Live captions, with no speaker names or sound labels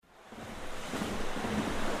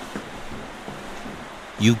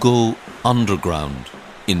You go underground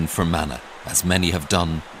in Fermanagh, as many have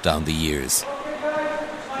done down the years.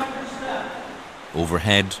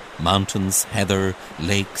 Overhead, mountains, heather,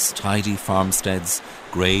 lakes, tidy farmsteads,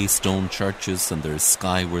 grey stone churches and their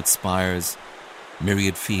skyward spires,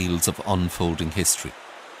 myriad fields of unfolding history.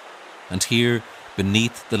 And here,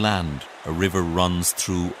 beneath the land, a river runs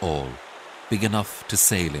through all, big enough to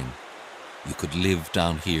sail in. You could live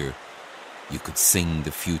down here. You could sing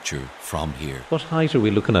the future from here. What height are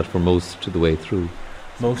we looking at for most of the way through?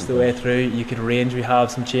 Most of the way through, you could range. We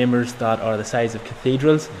have some chambers that are the size of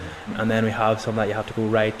cathedrals, and then we have some that you have to go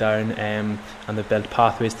right down, and they've built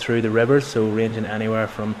pathways through the rivers, so ranging anywhere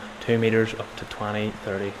from 2 metres up to 20,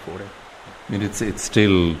 30, 40. I mean, it's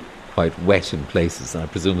still quite wet in places, and I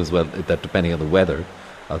presume as well that depending on the weather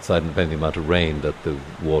outside and depending on the amount of rain, that the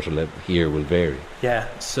water level here will vary. Yeah,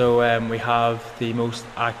 so we have the most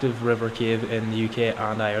active river cave in the UK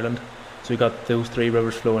and Ireland. So we've got those 3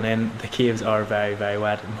 rivers flowing in. The caves are very, very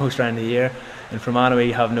wet most around the year. In Fermanagh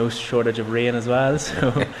we have no shortage of rain as well,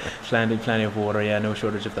 so plenty of water, yeah, no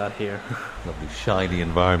shortage of that here. Lovely shiny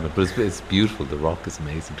environment, but it's beautiful. The rock is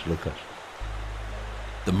amazing to look at.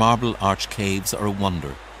 The Marble Arch Caves are a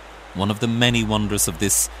wonder, one of the many wonders of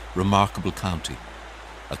this remarkable county.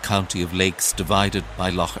 A county of lakes divided by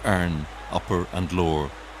Lough Erne, upper and lower,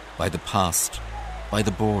 by the past, by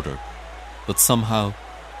the border, but somehow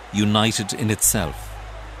united in itself,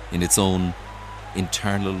 in its own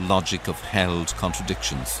internal logic of held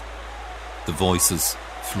contradictions. The voices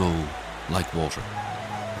flow like water.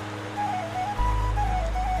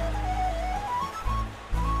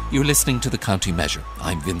 You're listening to The County Measure.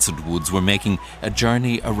 I'm Vincent Woods. We're making a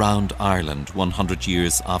journey around Ireland 100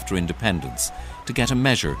 years after independence to get a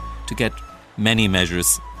measure, to get many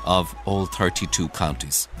measures of all 32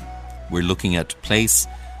 counties. We're looking at place,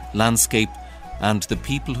 landscape and the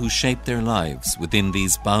people who shape their lives within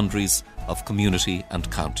these boundaries of community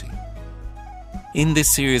and county. In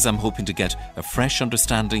this series, I'm hoping to get a fresh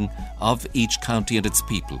understanding of each county and its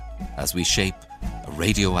people as we shape a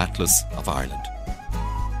radio atlas of Ireland.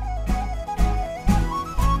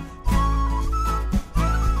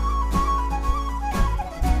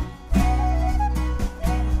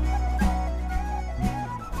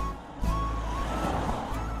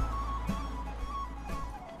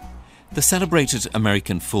 The celebrated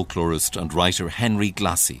American folklorist and writer Henry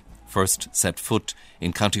Glassy first set foot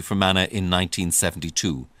in County Fermanagh in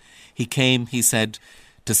 1972. He came, he said,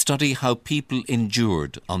 to study how people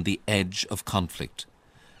endured on the edge of conflict.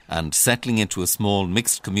 And settling into a small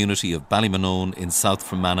mixed community of Ballymonone in South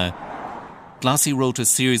Fermanagh, Glassy wrote a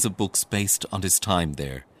series of books based on his time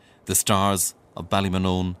there, the stars of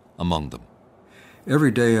Ballymonone among them.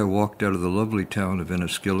 Every day I walked out of the lovely town of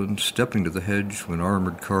Enniskillen, stepping to the hedge when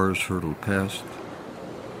armoured cars hurtled past,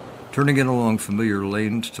 turning in along familiar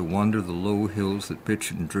lanes to wander the low hills that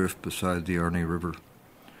pitch and drift beside the Arnie River.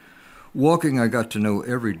 Walking, I got to know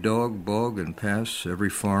every dog, bog, and pass,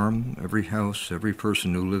 every farm, every house, every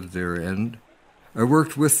person who lived there, and I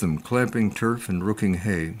worked with them, clamping turf and rooking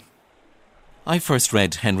hay. I first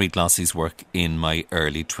read Henry Glassy's work in my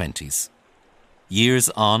early 20s. Years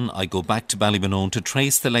on, I go back to Ballymonone to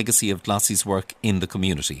trace the legacy of Glassy's work in the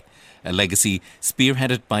community, a legacy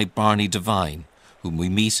spearheaded by Barney Devine, whom we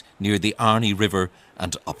meet near the Arnie River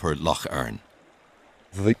and Upper Lough Erne.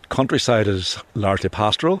 The countryside is largely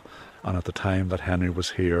pastoral, and at the time that Henry was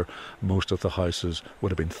here, most of the houses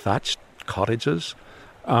would have been thatched cottages.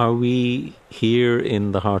 Are we here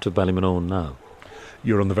in the heart of Ballymonone now?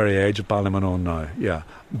 You're on the very edge of Ballymonone now, yeah.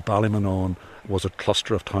 Ballymonone was a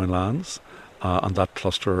cluster of townlands, and that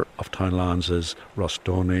cluster of townlands is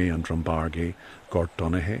Rostoney and Drumbargy, Gort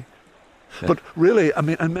Donaghy. Yeah. But really, I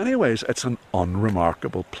mean, in many ways, it's an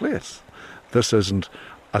unremarkable place. This isn't,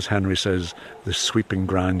 as Henry says, the sweeping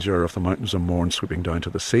grandeur of the mountains of Mourne sweeping down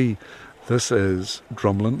to the sea. This is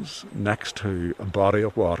drumlins next to a body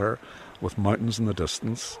of water with mountains in the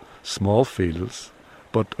distance, small fields,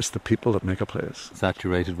 but it's the people that make a place.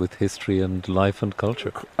 Saturated with history and life and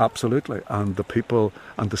culture. Absolutely. And the people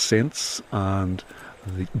and the saints and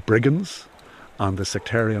the brigands and the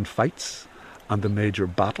sectarian fights and the major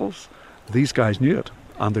battles, these guys knew it.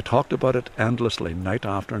 And they talked about it endlessly, night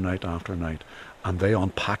after night after night. And they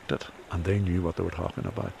unpacked it and they knew what they were talking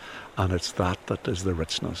about. And it's that is the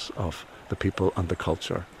richness of the people and the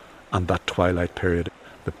culture. And that twilight period,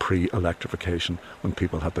 the pre-electrification, when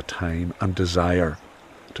people had the time and desire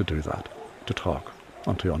to do that, to talk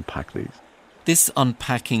and to unpack these. This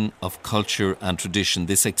unpacking of culture and tradition,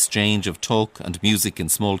 this exchange of talk and music in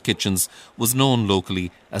small kitchens, was known locally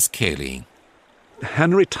as céilín.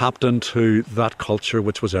 Henry tapped into that culture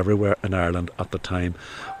which was everywhere in Ireland at the time,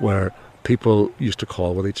 where People used to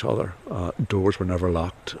call with each other. Doors were never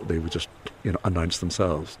locked. They would just, announce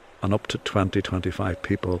themselves. And up to 20, 25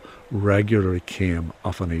 people regularly came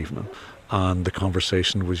of an evening. And the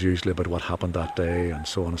conversation was usually about what happened that day and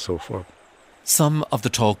so on and so forth. Some of the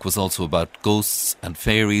talk was also about ghosts and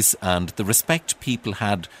fairies and the respect people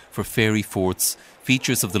had for fairy forts,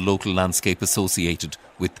 features of the local landscape associated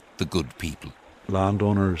with the good people.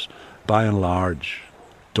 Landowners, by and large,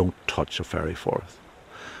 don't touch a fairy fort.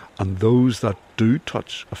 And those that do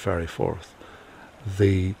touch a fairy fort,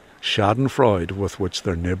 the schadenfreude with which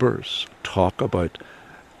their neighbours talk about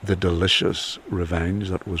the delicious revenge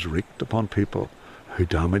that was wreaked upon people who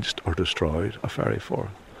damaged or destroyed a fairy fort.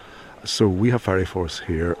 So we have fairy forts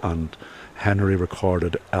here, and Henry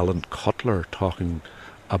recorded Ellen Cutler talking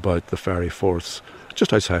about the fairy forts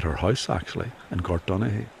just outside her house, actually, in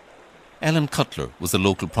Gortdonaghy. Ellen Cutler was a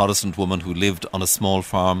local Protestant woman who lived on a small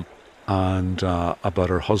farm. And about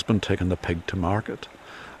her husband taking the pig to market.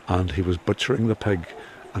 And he was butchering the pig,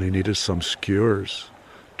 and he needed some skewers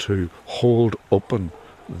to hold open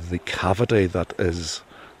the cavity that is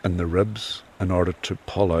in the ribs in order to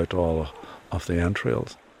pull out all of the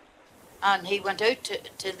entrails. And he went out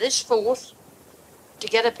to this fort to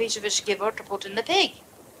get a piece of a skiver to put in the pig,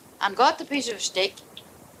 and got the piece of stick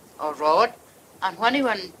or rod, and when he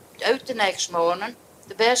went out the next morning,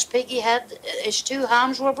 the best pig he had, his two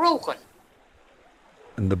hams were broken.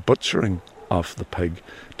 In the butchering of the pig,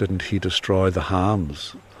 didn't he destroy the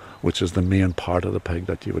hams, which is the main part of the pig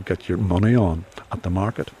that you would get your money on at the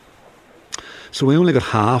market? So we only got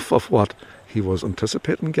half of what he was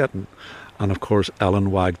anticipating getting. And of course,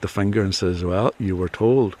 Ellen wagged the finger and says, well, you were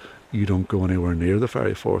told you don't go anywhere near the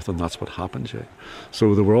fairy fort, and that's what happened to you.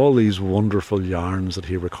 So there were all these wonderful yarns that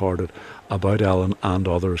he recorded about Ellen and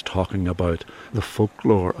others talking about the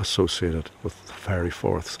folklore associated with the fairy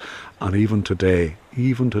forts. And even today,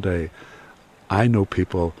 I know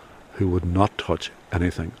people who would not touch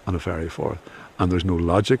anything on a fairy fort, and there's no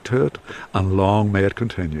logic to it, and long may it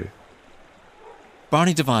continue.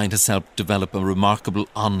 Barney Devine has helped develop a remarkable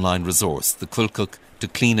online resource, the Quilcook to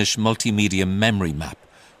Cleanish Multimedia Memory Map,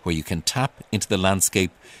 where you can tap into the landscape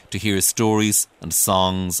to hear stories and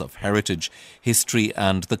songs of heritage, history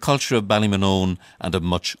and the culture of Ballymonone and a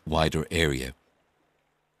much wider area.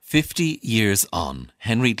 50 years on,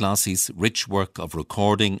 Henry Glassey's rich work of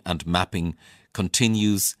recording and mapping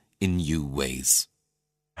continues in new ways.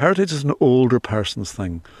 Heritage is an older person's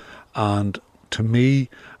thing, and to me,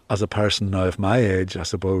 as a person now of my age, I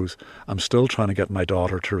suppose, I'm still trying to get my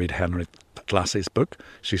daughter to read Henry Glassey's book.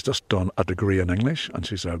 She's just done a degree in English, and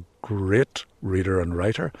she's a great reader and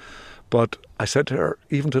writer. But I said to her,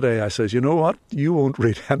 even today, I says, you know what? You won't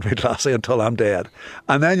read Henry Glassey until I'm dead.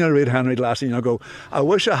 And then you'll read Henry Glassey and you'll go, I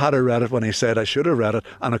wish I had read it when he said I should have read it,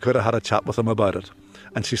 and I could have had a chat with him about it.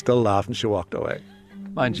 And she still laughed and she walked away.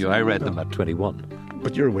 Mind you, I read them at 21.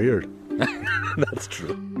 But you're weird. That's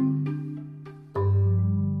true.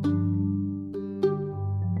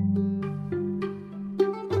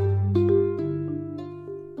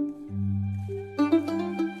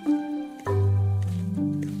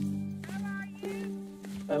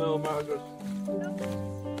 Hello, Margaret.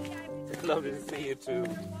 It's lovely to see you too.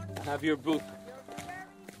 Have your book.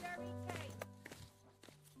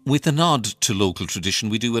 With a nod to local tradition,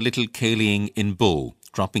 we do a little céilíing in Bow,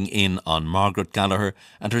 dropping in on Margaret Gallagher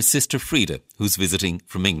and her sister Frida, who's visiting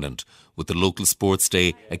from England, with the local sports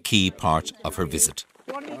day a key part of her visit.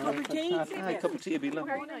 A cup of tea would be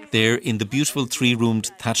lovely. They're in the beautiful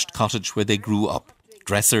 3-roomed thatched cottage where they grew up.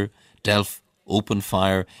 Dresser, delf, open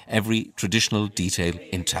fire, every traditional detail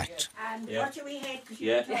intact. Yeah.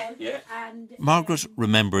 Margaret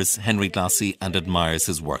remembers Henry Glassey and admires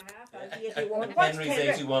his work. Henry's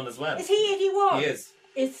 81 as well. Is he 81? He is.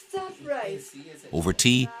 Is that right? Over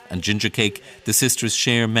tea and ginger cake, the sisters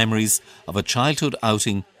share memories of a childhood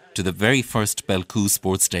outing to the very first Belcoo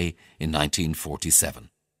Sports Day in 1947.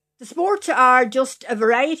 The sports are just a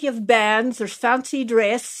variety of bands. There's fancy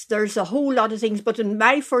dress. There's a whole lot of things. But in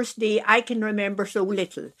my first day, I can remember so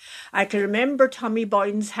little. I can remember Tommy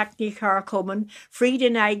Boyne's hackney car coming, Frida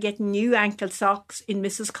and I getting new ankle socks in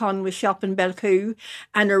Mrs. Conway's shop in Belcoo,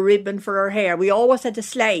 and a ribbon for her hair. We always had a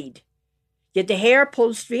slide. You had the hair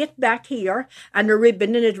pulled straight back here and a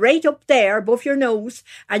ribbon in it right up there above your nose,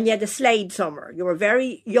 and you had a slide somewhere. You were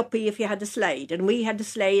very yuppie if you had a slide. And we had a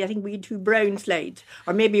slide, I think we had 2 brown slides,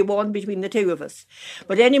 or maybe one between the 2 of us.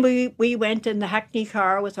 But anyway, we went in the hackney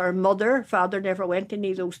car with our mother. Father never went in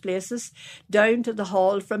any of those places, down to the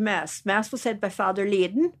hall for Mass. Mass was said by Father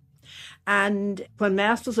Leyden. And when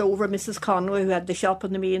Mass was over, Mrs. Conway, who had the shop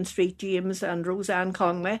on the main street, James and Roseanne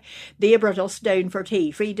Conway, they brought us down for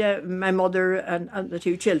tea, Frida, my mother and the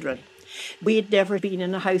 2 children. We had never been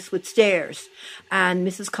in a house with stairs, and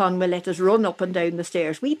Mrs. Conway let us run up and down the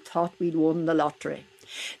stairs. We thought we'd won the lottery.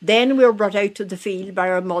 Then we were brought out to the field by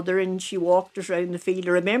our mother, and she walked us round the field.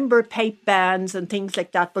 I remember pipe bands and things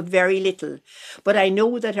like that, but very little. But I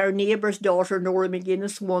know that our neighbour's daughter, Nora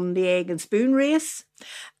McGuinness, won the egg and spoon race,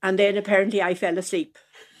 and then apparently I fell asleep,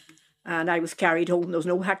 and I was carried home. There was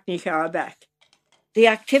no hackney car back. The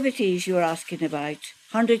activities you were asking about,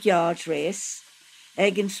 100 yards race,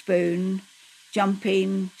 egg and spoon,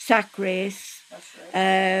 jumping, sack race,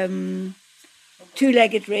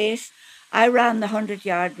 two-legged race. I ran the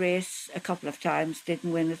 100-yard race a couple of times,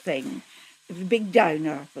 didn't win a thing. It was a big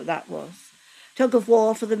downer, but that was. Tug of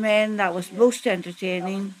war for the men, that was most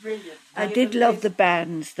entertaining. I did love the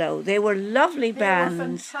bands, though. They were lovely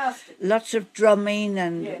bands. Lots of drumming,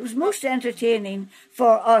 and it was most entertaining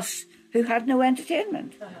for us who had no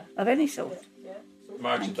entertainment of any sort.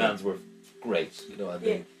 Marching bands were great, you know.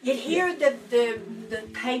 You'd hear the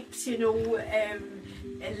pipes, you know,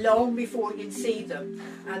 long before you'd see them,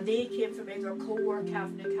 and they came from either Coe or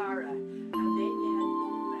Cavnacara, and then you had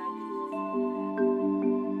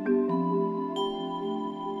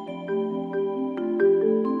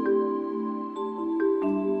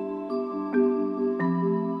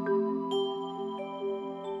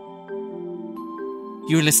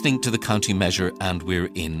You're listening to the County Measure, and we're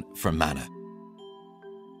in Fermanagh.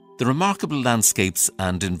 The remarkable landscapes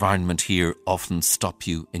and environment here often stop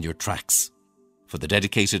you in your tracks. For the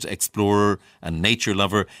dedicated explorer and nature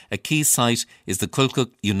lover, a key site is the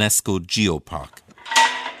Culcook UNESCO Geopark,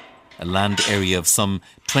 a land area of some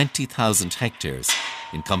 20,000 hectares,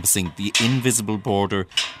 encompassing the invisible border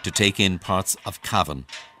to take in parts of Cavan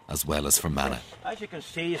as well as Fermanagh. As you can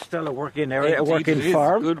see, it's still a working area, a working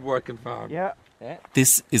farm. Good working farm. Yeah.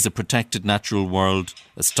 This is a protected natural world,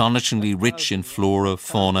 astonishingly rich in flora,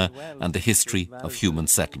 fauna and the history of human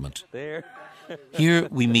settlement. Here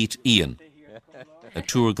we meet Ian, a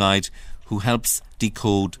tour guide who helps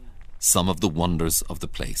decode some of the wonders of the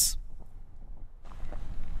place.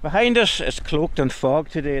 Behind us is cloaked in fog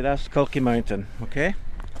today. That's Culkey Mountain, okay?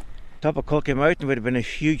 Top of Culkey Mountain would have been a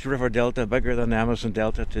huge river delta, bigger than the Amazon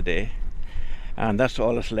Delta today. And that's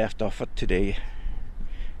all that's left of it today,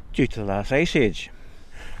 due to the last ice age.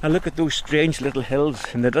 And look at those strange little hills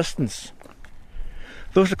in the distance.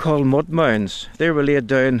 Those are called mud mounds. They were laid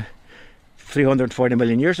down 340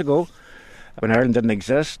 million years ago, when Ireland didn't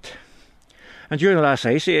exist. And during the last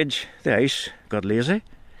ice age, the ice got lazy.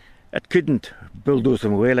 It couldn't bulldoze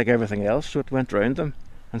them away like everything else, so it went round them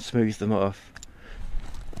and smoothed them off.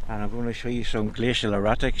 And I'm going to show you some glacial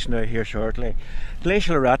erratics now here shortly.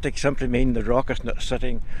 Glacial erratics simply mean the rock is not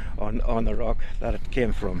sitting on the rock that it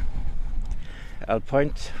came from. I'll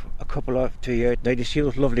point a couple of to you out now. Do you see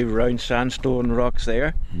those lovely round sandstone rocks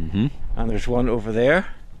there? Mm-hmm. And there's one over there.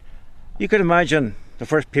 You could imagine the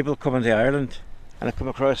first people coming to Ireland and they come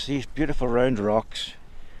across these beautiful round rocks.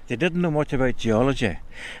 They didn't know much about geology,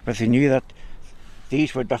 but they knew that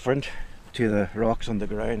these were different to the rocks on the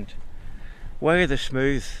ground. Why are they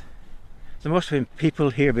smooth? There must have been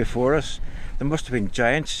people here before us. There must have been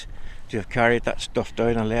giants to have carried that stuff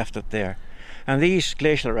down and left it there. And these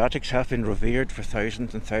glacial erratics have been revered for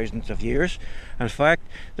thousands and thousands of years. In fact,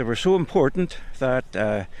 they were so important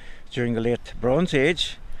that during the late Bronze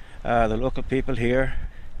Age, the local people here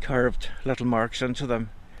carved little marks into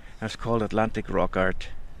them. And it's called Atlantic rock art.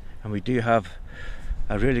 And we do have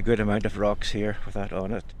a really good amount of rocks here with that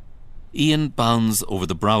on it. Ian bounds over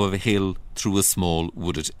the brow of a hill through a small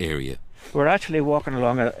wooded area. We're actually walking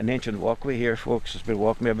along an ancient walkway here, folks. It's been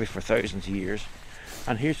walking maybe for thousands of years.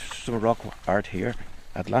 And here's some rock art here,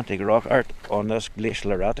 Atlantic rock art on this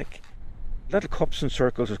glacial erratic. Little cups and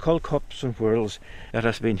circles, it's called cups and whirls, that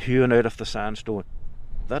has been hewn out of the sandstone.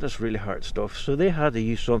 That is really hard stuff, so they had to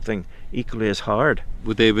use something equally as hard.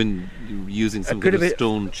 Would they have been using some kind of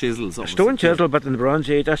stone chisels? A stone chisel, but in the Bronze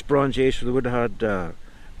Age, that's Bronze Age, so they would have had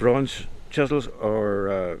bronze chisels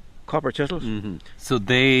or copper chisels. Mm-hmm. So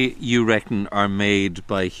they, you reckon, are made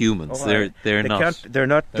by humans? Oh, they're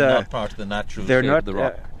not part of the natural shape of the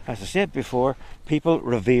rock. As I said before, people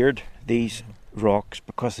revered these rocks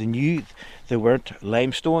because they knew they weren't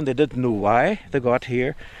limestone. They didn't know why they got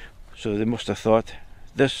here, so they must have thought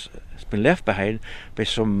this has been left behind by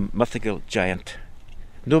some mythical giant.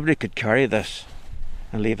 Nobody could carry this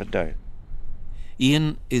and leave it down.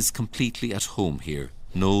 Ian is completely at home here,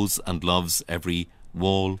 knows and loves every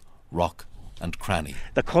wall, rock and cranny.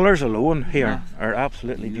 The colours alone here are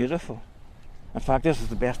absolutely beautiful. In fact, this is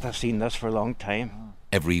the best I've seen this for a long time.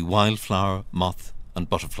 Every wildflower, moth and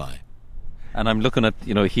butterfly. And I'm looking at,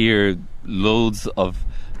 here, loads of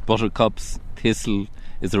buttercups, thistle,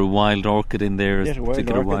 Is there a wild orchid in there? Yes, a wild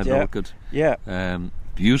particular orchid, wild yeah. orchid? Yeah.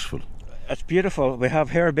 Beautiful. It's beautiful. We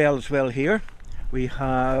have harebell as well here. We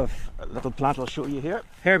have a little plant I'll show you here.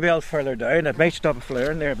 Harebell further down. It might stop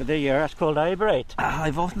flaring there, but there you are. It's called eyebright.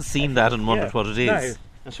 I've often seen that and wondered what it is. Now,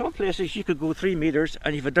 in some places you could go 3 metres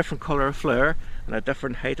and you have a different colour of flower and a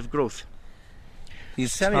different height of growth.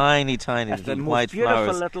 These tiny It's the little most white beautiful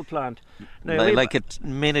flowers. little plant. Now, Like a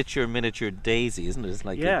miniature daisy, isn't it? It's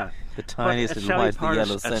like the tiniest little white, the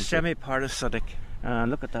yellow centre. It's semi-parasitic.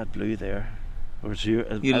 And look at that blue there. You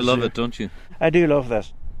love it, don't you? I do love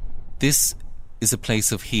this. This is a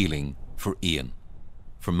place of healing for Ian.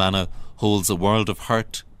 Fermanagh holds a world of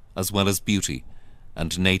hurt as well as beauty,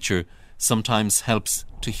 and nature sometimes helps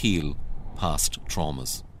to heal past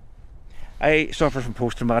traumas. I suffer from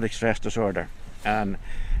post-traumatic stress disorder, and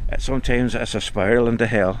sometimes it's a spiral into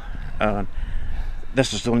hell, and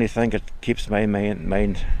this is the only thing that keeps my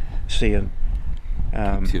mind sane.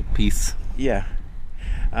 Keeps you at peace. Yeah,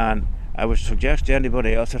 and I would suggest to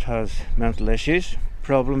anybody else that has mental issues,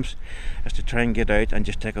 problems, is to try and get out and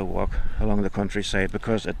just take a walk along the countryside,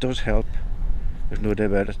 because it does help. There's no doubt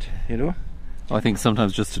about it, you know. I think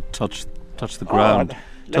sometimes just to touch the ground,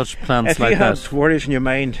 touch plants like that. If you that. had worries in your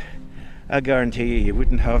mind, I guarantee you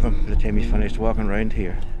wouldn't have them by the time you finished walking around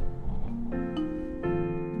here.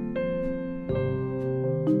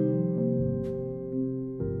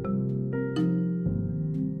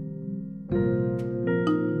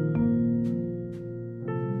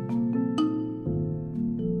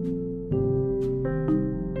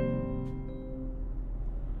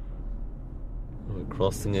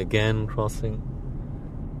 Crossing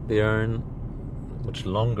the Erne, much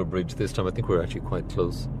longer bridge this time. I think we're actually quite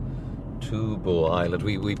close to Bow Island.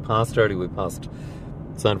 We passed earlier, we passed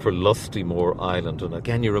sign for Lustymore Island, and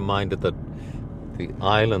again you're reminded that the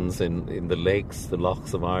islands in the lakes, the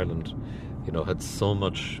lochs of Ireland, you know, had so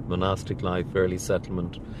much monastic life, early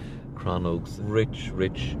settlement, Cronogues,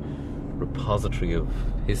 rich repository of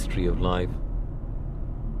history of life.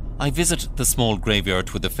 I visit the small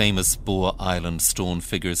graveyard where the famous Boa Island stone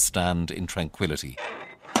figures stand in tranquility.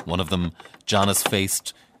 One of them,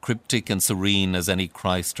 Janus-faced, cryptic and serene as any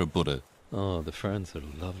Christ or Buddha. Oh, the ferns are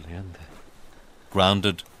lovely, aren't they?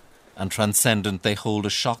 Grounded and transcendent, they hold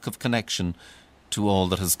a shock of connection to all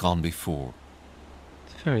that has gone before.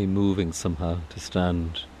 It's very moving somehow to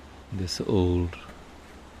stand in this old,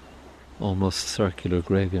 almost circular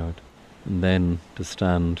graveyard, and then to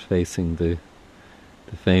stand facing the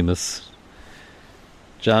famous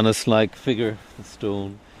Janus-like figure, the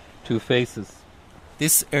stone, two faces.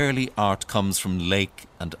 This early art comes from lake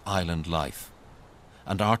and island life,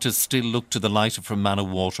 and artists still look to the light of Fermanagh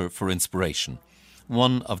water for inspiration.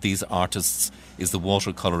 One of these artists is the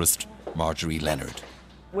watercolourist Marjorie Leonard.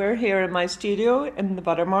 We're here in my studio in the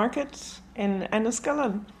Butter Market in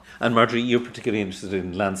Enniskillen. And Marjorie, you're particularly interested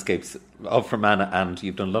in landscapes of Fermanagh, and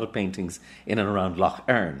you've done a lot of paintings in and around Lough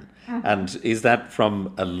Erne. Mm-hmm. And is that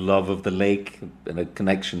from a love of the lake and a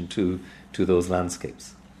connection to those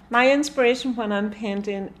landscapes? My inspiration when I'm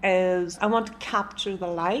painting is I want to capture the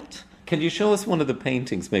light. Can you show us one of the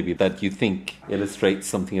paintings maybe that you think illustrates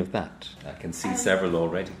something of that? I can see several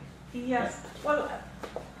already. Yes. Well,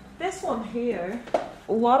 this one here,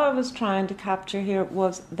 what I was trying to capture here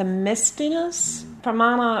was the mistiness.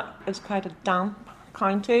 Fermanagh is quite a damp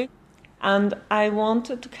county, and I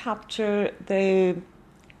wanted to capture the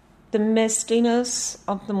mistiness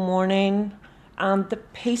of the morning and the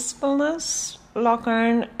peacefulness. Lough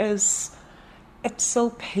Erne it's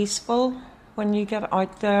so peaceful when you get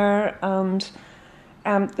out there, and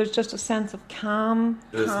there's just a sense of calm.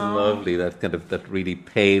 It's lovely, that really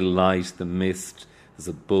pale light, the mist. There's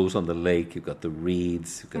a boat on the lake, you've got the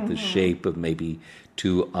reeds, you've got the shape of maybe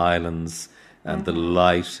two islands, and the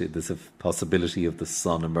light, there's a possibility of the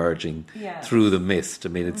sun emerging through the mist. I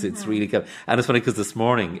mean, it's really... And it's funny because this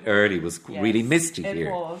morning, early, was really misty here.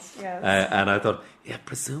 It was, yes. And I thought, I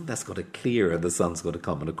presume that's going to clear and the sun's going to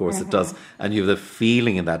come. And of course it does. And you have the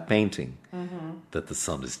feeling in that painting that the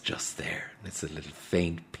sun is just there. And it's a little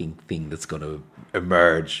faint pink thing that's going to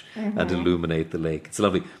emerge and illuminate the lake. It's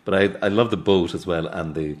lovely. But I love the boat as well,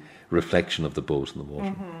 and the reflection of the boat in the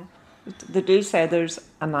water. They do say there's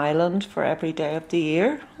an island for every day of the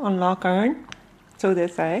year on Lough Erne, so they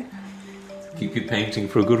say. Keep you painting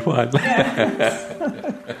for a good while. Yes.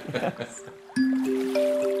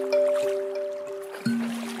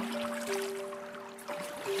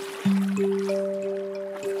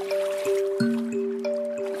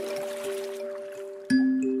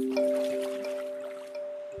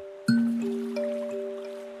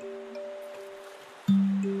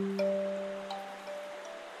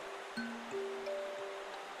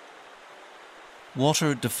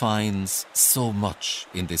 Water defines so much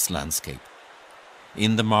in this landscape.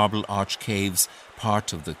 In the Marble Arch Caves,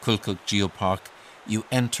 part of the Culcook Geopark, you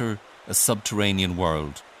enter a subterranean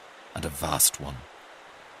world, and a vast one.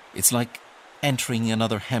 It's like entering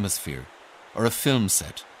another hemisphere, or a film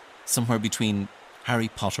set, somewhere between Harry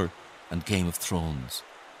Potter and Game of Thrones.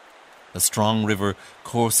 A strong river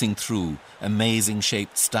coursing through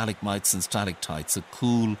amazing-shaped stalagmites and stalactites, a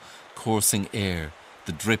cool, coursing air,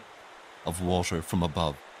 the drip of water from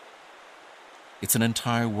above. It's an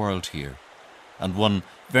entire world here, and one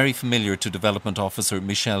very familiar to Development Officer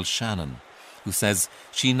Michelle Shannon, who says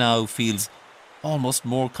she now feels almost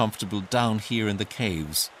more comfortable down here in the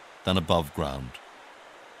caves than above ground.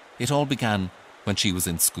 It all began when she was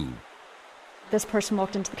in school. This person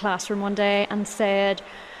walked into the classroom one day and said,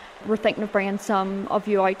 "We're thinking of bringing some of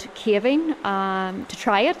you out caving to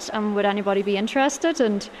try it, and would anybody be interested?"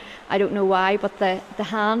 And I don't know why, but the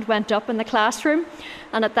hand went up in the classroom,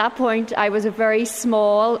 and at that point I was a very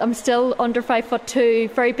small, I'm still under 5'2",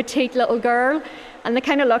 very petite little girl, and they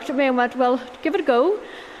kind of looked at me and went, "Well, give it a go."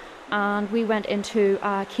 And we went into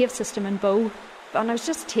a cave system in Bow, and I was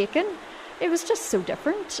just taken. It was just so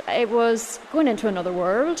different. It was going into another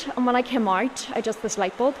world. And when I came out, this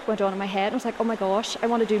light bulb went on in my head. And I was like, oh my gosh, I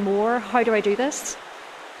want to do more. How do I do this?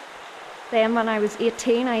 Then when I was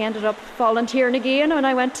 18, I ended up volunteering again, and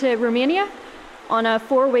I went to Romania on a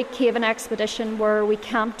 4-week caving expedition where we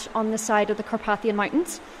camped on the side of the Carpathian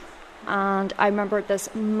Mountains. And I remember this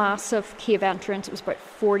massive cave entrance. It was about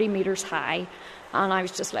 40 metres high. And I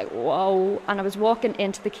was just like, whoa. And I was walking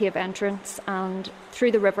into the cave entrance and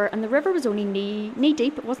through the river. And the river was only knee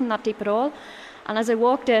deep. It wasn't that deep at all. And as I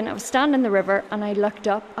walked in, I was standing in the river and I looked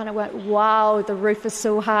up and I went, wow, the roof is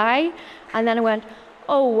so high. And then I went,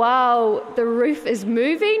 oh, wow, the roof is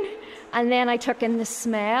moving. And then I took in the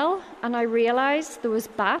smell and I realised there was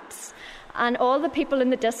bats. And all the people in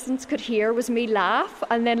the distance could hear was me laugh,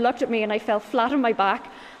 and then looked at me and I fell flat on my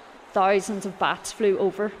back. Thousands of bats flew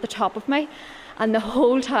over the top of me. And the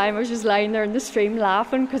whole time I was just lying there in the stream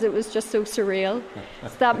laughing because it was just so surreal.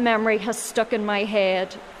 So that memory has stuck in my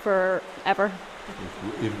head forever.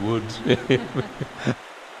 It would.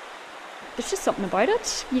 There's just something about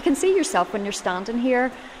it. You can see yourself when you're standing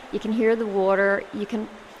here. You can hear the water. You can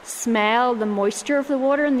smell the moisture of the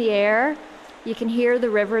water in the air. You can hear the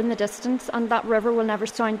river in the distance, and that river will never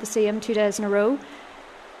sound the same 2 days in a row.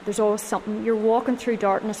 There's always something. You're walking through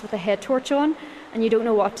darkness with a head torch on, and you don't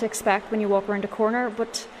know what to expect when you walk around a corner,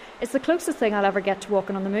 but it's the closest thing I'll ever get to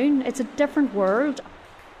walking on the moon. It's a different world.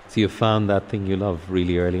 So you found that thing you love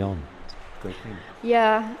really early on. Great thing.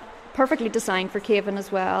 Yeah, perfectly designed for caving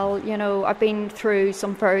as well. You know, I've been through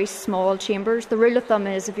some very small chambers. The rule of thumb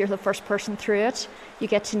is if you're the first person through it, you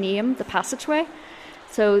get to name the passageway.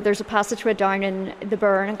 So there's a passageway down in the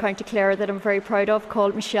Burn in County Clare that I'm very proud of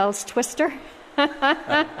called Michelle's Twister.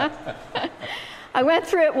 I went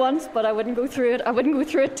through it once, but I wouldn't go through it. I wouldn't go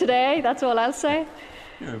through it today. That's all I'll say.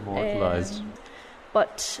 You're immortalised.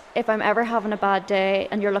 But if I'm ever having a bad day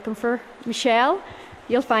and you're looking for Michelle,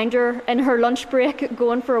 you'll find her in her lunch break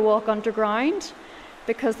going for a walk underground,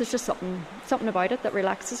 because there's just something about it that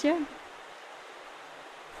relaxes you.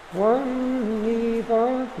 One eve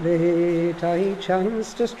of late I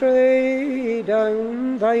chanced to stray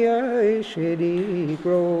down by a shady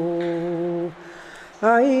grove.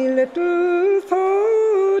 I little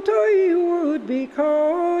thought I would be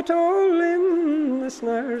caught all in the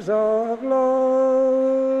snares of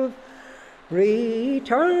love.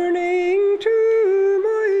 Returning to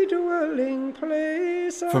my dwelling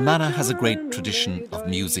place. Fermanagh has a great tradition of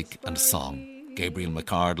music and song. Gabriel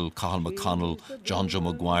McArdle, Cathal McConnell, John Joe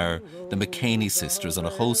Maguire, the McCaney sisters and a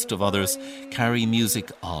host of others carry music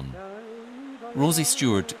on. Rosie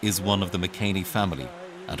Stewart is one of the McCaney family,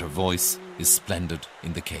 and her voice is splendid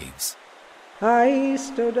in the caves. I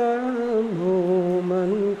stood a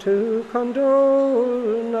moment to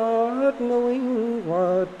condole, not knowing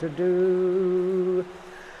what to do,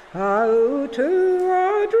 how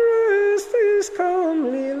to address this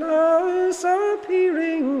comely lass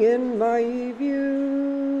appearing in my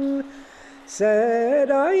view.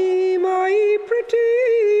 Said I, my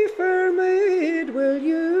pretty fair maid, will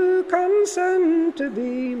you consent to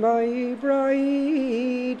be my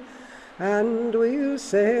bride? And we'll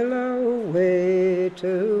sail away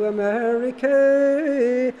to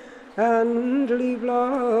America and leave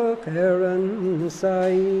Loch Erin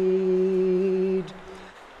side.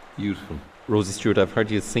 Beautiful. Rosie Stewart, I've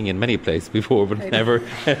heard you sing in many places before, but never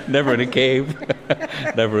in a cave,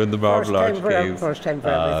 never in the Marble Arch Caves. First time for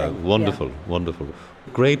everything. Wonderful, wonderful.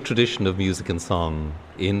 Great tradition of music and song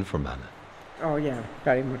in Fermanagh. Oh yeah,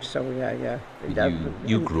 very much so. Yeah.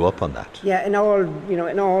 You grew up on that. Yeah, in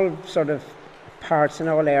all sort of parts, in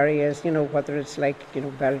all areas. Whether it's like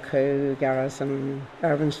Belcoo, Garrison,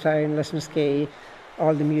 Irvinstown, Lisnaskea,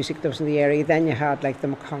 all the that was in the area. Then you had like the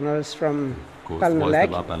McConnells from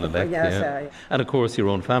Ballinalleg, yeah. And of course your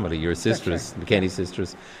own family, your sisters, the Kenny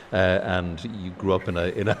sisters, and you grew up in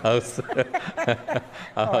a house,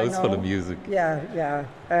 house full of music. Yeah.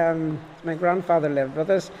 My grandfather lived with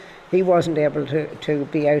us. He wasn't able to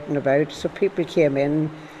be out and about, so people came in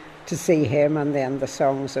to see him, and then the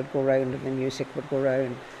songs would go round and the music would go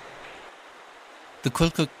round. The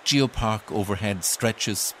Cuilcagh Geopark overhead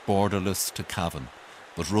stretches borderless to Cavan,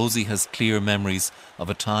 but Rosie has clear memories of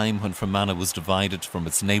a time when Fermanagh was divided from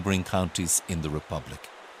its neighbouring counties in the Republic.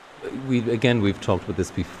 We've talked about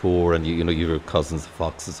this before, and you were cousins of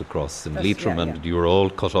Foxes across in Leitrim, and you were all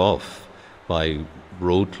cut off by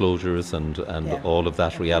road closures and all of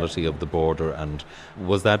that reality of the border. And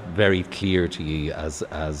was that very clear to you as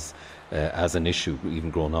an issue, even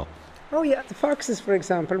growing up? Oh yeah, the Foxes, for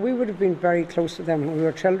example, we would have been very close to them when we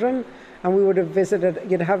were children, and we would have visited.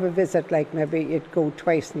 You'd have a visit, like maybe you'd go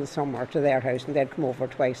twice in the summer to their house, and they'd come over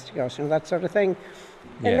twice to us, that sort of thing.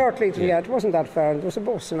 In North Leitrim, it wasn't that far. There was a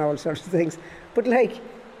bus and all sorts of things. But like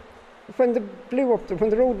when the blew up, when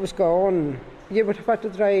the road was gone, you would have had to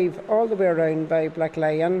drive all the way around by Black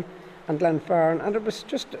Lion and Glenfarne, and it was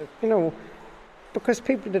just because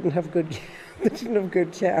people didn't have good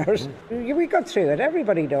cars. We got through it.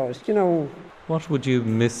 Everybody does, What would you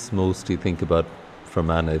miss most, do you think, about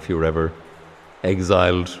Fermanagh if you were ever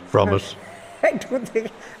exiled from it? I don't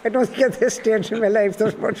think at this stage in my life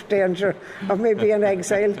there's much danger of me being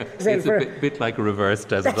exiled. It's a bit like a reverse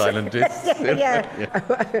desert island is.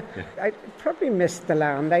 I'd probably miss the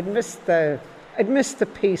land. I'd miss the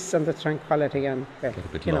peace and the tranquility and get a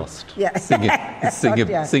bit lost. Yeah. Sing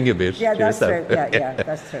a bit. Yeah, that's yourself. true. Yeah,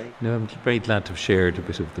 that's true. No, I'm very glad to have shared a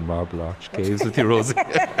bit of the Marble Arch Caves with you, Rosie.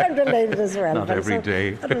 I'm delighted as well. Not every day.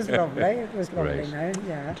 It was lovely. It was lovely. Right. Now,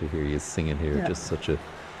 yeah. To hear you singing here, just such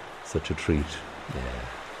a treat. Yeah.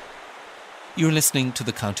 You're listening to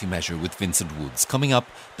The County Measure with Vincent Woods. Coming up,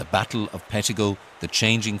 the Battle of Pettigo, the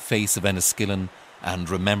changing face of Enniskillen, and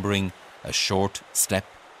remembering a short step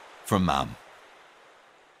from Mam.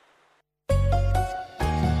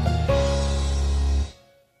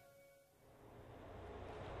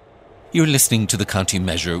 You're listening to The County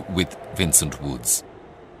Measure with Vincent Woods.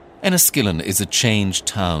 Enniskillen is a changed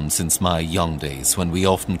town since my young days, when we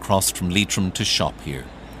often crossed from Leitrim to shop here.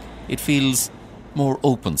 It feels more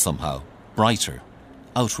open somehow, brighter,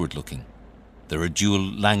 outward-looking. There are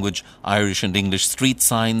dual-language Irish and English street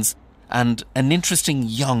signs and an interesting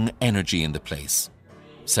young energy in the place.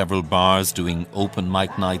 Several bars doing open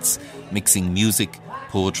mic nights, mixing music,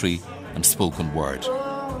 poetry and spoken word.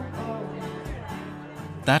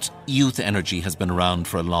 That youth energy has been around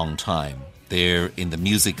for a long time. There in the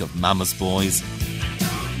music of Mama's Boys,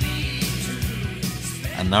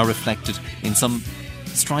 and now reflected in some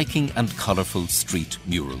striking and colourful street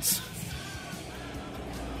murals.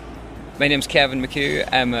 My name's Kevin McHugh.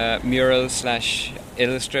 I'm a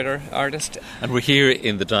mural/illustrator artist. And we're here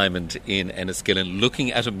in the Diamond in Enniskillen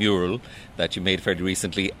looking at a mural that you made fairly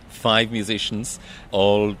recently. 5 musicians,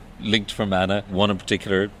 all linked to Fermanagh. One in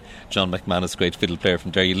particular, John McManus, great fiddle player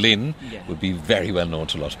from Derry Lynn, would be very well known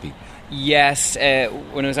to a lot of people. Yes,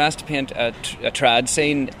 when I was asked to paint a trad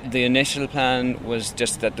scene, the initial plan was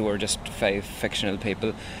just that there were just 5 fictional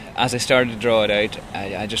people. As I started to draw it out,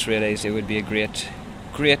 I just realised it would be a great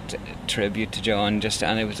tribute to John,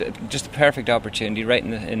 and it was just a perfect opportunity right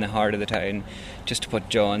in the heart of the town, just to put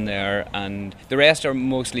John there. And the rest are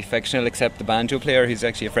mostly fictional, except the banjo player, who's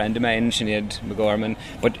actually a friend of mine, Sinead McGorman,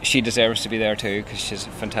 but she deserves to be there too because she's a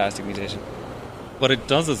fantastic musician. What it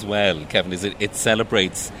does as well, Kevin, is it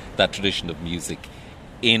celebrates that tradition of music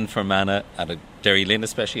in Fermanagh, and Derry Lynn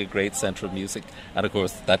especially, a great centre of music, and of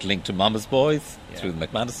course that link to Mama's Boys through the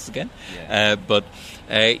McManuses again. But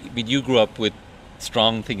you grew up with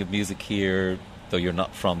strong thing of music here, though you're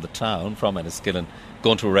not from the town, from Enniskillen,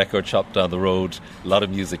 going to a record shop down the road, a lot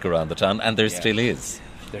of music around the town, and there still is.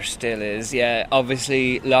 There still is, yeah.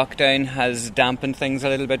 Obviously lockdown has dampened things a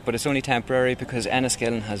little bit, but it's only temporary because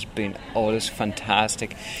Enniskillen has been always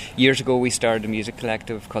fantastic. Years ago we started a music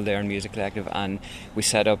collective called the Iron Music Collective, and we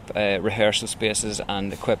set up rehearsal spaces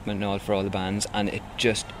and equipment and all for all the bands, and it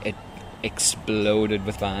exploded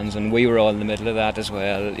with bands, and we were all in the middle of that as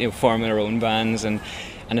well, forming our own bands, and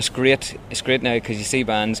And it's great now because you see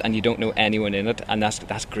bands and you don't know anyone in it, and that's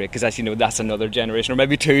great because, as you know, that's another generation or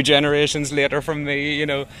maybe 2 generations later from me, you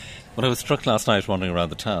know. Well, I was struck last night wandering around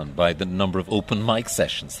the town by the number of open mic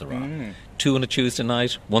sessions there are. 2 on a Tuesday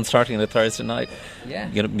night, 1 starting on a Thursday night. Yeah.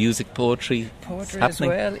 You know, music, poetry as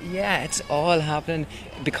happening. Well. Yeah, it's all happening.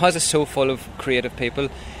 Because it's so full of creative people,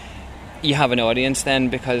 you have an audience then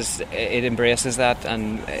because it embraces that,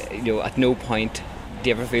 and you know, at no point do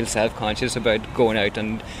you ever feel self-conscious about going out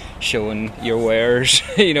and showing your wares,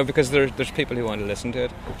 you know, because there's people who want to listen to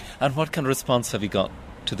it. And what kind of response have you got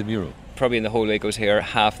to the mural? Probably in the whole week I was here,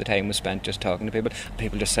 half the time was spent just talking to people.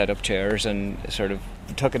 People just set up chairs and sort of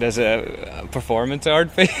took it as a performance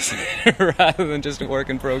art piece rather than just a work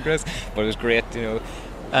in progress. But it was great, you know.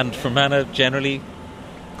 And Fermanagh generally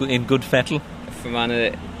in good fettle?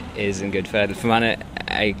 Fermanagh is in good fettle. Fermanagh,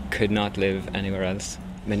 I could not live anywhere else.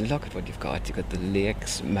 I mean, look at what you've got. You've got the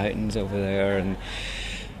lakes, mountains over there,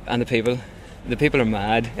 and the people. The people are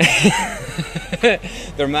mad.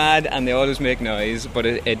 They're mad and they always make noise, but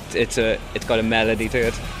it's got a melody to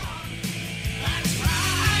it.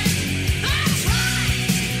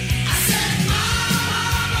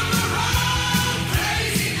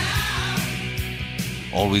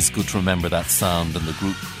 Always good to remember that sound and the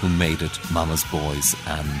group who made it, Mama's Boys,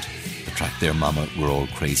 and the track there, Mama, We're All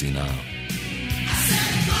Crazy Now.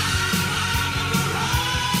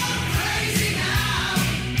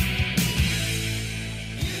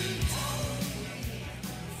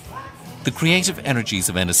 The creative energies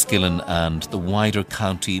of Enniskillen and the wider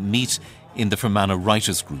county meet in the Fermanagh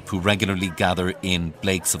Writers Group, who regularly gather in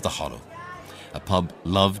Blake's of the Hollow, a pub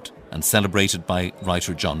loved and celebrated by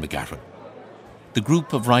writer John McGarren. The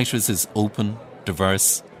group of writers is open,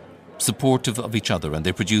 diverse, supportive of each other, and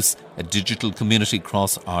they produce a digital community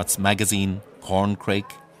cross-arts magazine,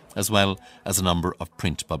 Corncrake, as well as a number of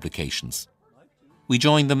print publications. We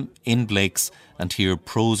join them in Blake's and hear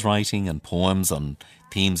prose writing and poems on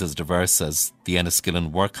themes as diverse as the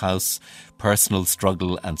Enniskillen workhouse, personal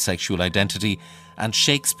struggle and sexual identity, and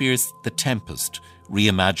Shakespeare's The Tempest,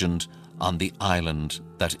 reimagined on the island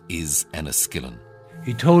that is Enniskillen.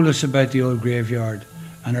 He told us about the old graveyard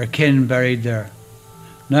and our kin buried there.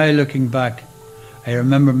 Now looking back, I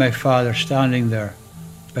remember my father standing there,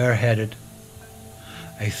 bareheaded.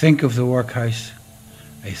 I think of the workhouse.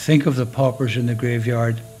 I think of the paupers in the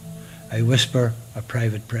graveyard. I whisper a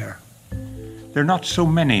private prayer. There are not so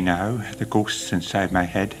many now, the ghosts inside my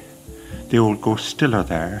head. The old ghosts still are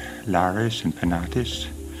there, Laris and Penatis.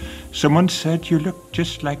 Someone said you look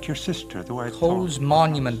just like your sister, though I Cole's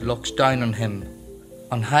monument looks down on him,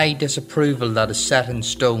 on high disapproval that is set in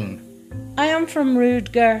stone. I am from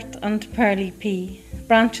Rude Gert and Pearly Pea,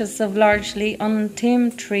 branches of largely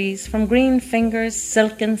untamed trees, from green fingers,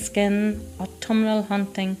 silken skin, autumnal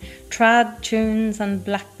hunting, trad tunes and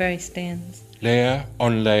blackberry stains. Layer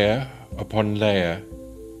on layer upon layer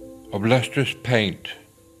of lustrous paint,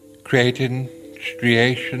 creating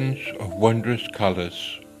striations of wondrous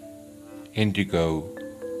colours, indigo,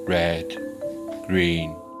 red,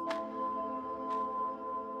 green.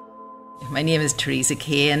 My name is Teresa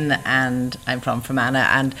Kane and I'm from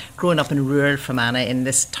Fermanagh, and growing up in rural Fermanagh in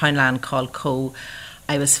this townland called Coe,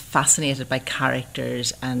 I was fascinated by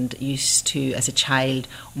characters and used to, as a child,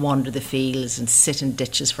 wander the fields and sit in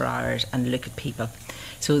ditches for hours and look at people.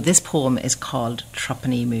 So this poem is called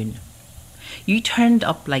Truppenny Moon. You turned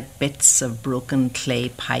up like bits of broken clay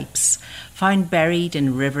pipes, found buried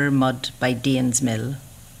in river mud by Dane's Mill.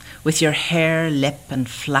 With your hair, lip and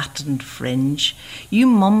flattened fringe, you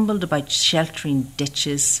mumbled about sheltering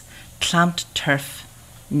ditches, clamped turf,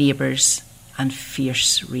 neighbours and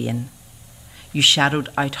fierce rain. You shadowed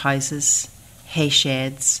outhouses, hay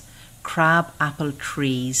sheds, crab apple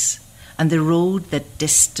trees, and the road that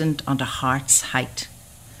distant on a heart's height.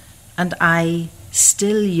 And I,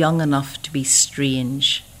 still young enough to be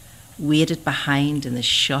strange, waded behind in the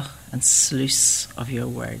shut and sluice of your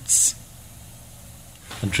words.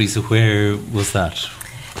 And Teresa, where was that?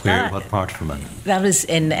 What part of Fermanagh? That was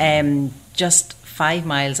in just 5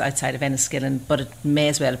 miles outside of Enniskillen, but it may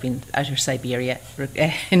as well have been outer Siberia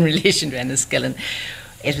in relation to Enniskillen.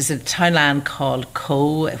 It was a townland called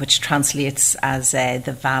Coe, which translates as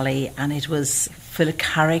the valley, and it was full of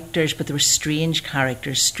characters, but there were strange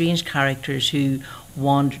characters who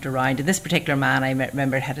wandered around. And this particular man, I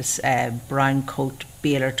remember, had a brown coat,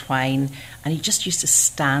 baler twine, and he just used to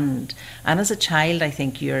stand. And as a child, I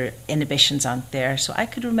think your inhibitions aren't there. So I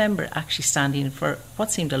could remember actually standing for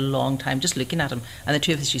what seemed a long time, just looking at him. And the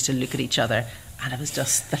two of us used to look at each other, and it was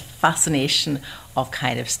just the fascination of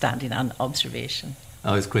kind of standing on observation.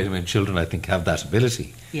 Oh, it's great. I mean, children, I think, have that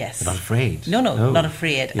ability. Yes. They're not afraid. No, not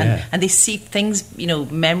afraid. Yeah. And they see things,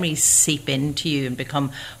 memories seep into you and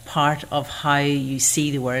become part of how you see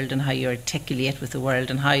the world and how you articulate with the world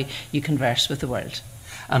and how you converse with the world.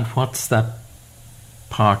 And what's that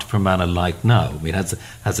part of Fermanagh like now? I mean,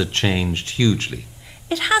 has it changed hugely?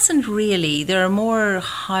 It hasn't really. There are more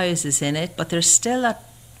houses in it, but there's still a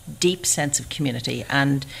deep sense of community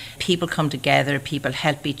and people come together, people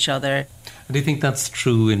help each other. And do you think that's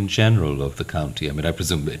true in general of the county? I mean, I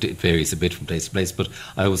presume it varies a bit from place to place, but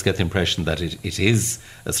I always get the impression that it is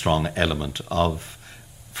a strong element of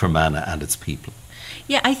Fermanagh and its people.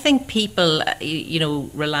 Yeah, I think people,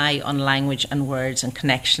 rely on language and words and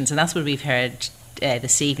connections, and that's what we've heard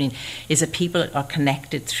this evening, is that people are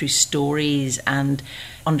connected through stories and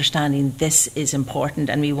understanding this is important,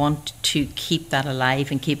 and we want to keep that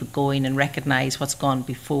alive and keep it going and recognise what's gone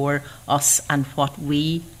before us and what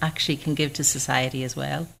we actually can give to society as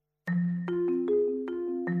well.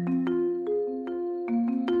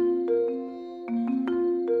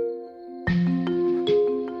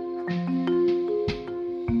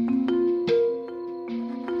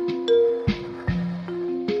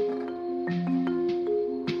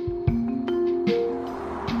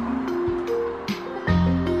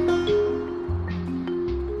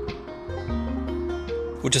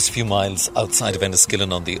 We're just a few miles outside of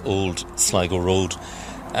Enniskillen on the old Sligo Road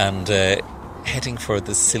and heading for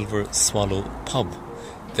the Silver Swallow pub,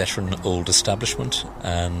 veteran old establishment,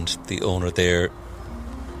 and the owner there,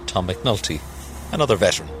 Tom McNulty, another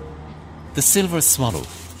veteran. The Silver Swallow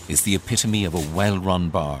is the epitome of a well-run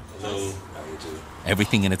bar. Hello, how do you do?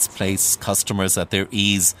 Everything in its place, customers at their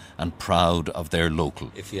ease and proud of their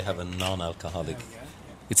local. If you have a non-alcoholic...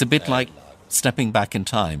 It's a bit like stepping back in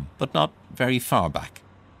time, but not very far back.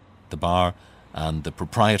 The bar and the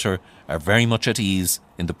proprietor are very much at ease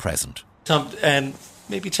in the present. Tom,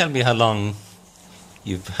 maybe tell me how long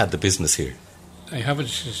you've had the business here. I have it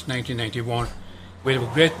since 1991. We have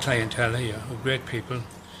a great clientele here, of great people.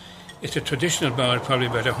 It's a traditional bar, probably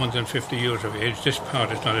about 150 years of age. This part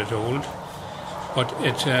is not as old. But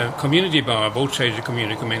it's a community bar. Both sides of the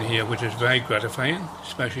community come in here, which is very gratifying,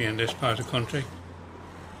 especially in this part of the country.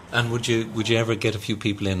 And would you ever get a few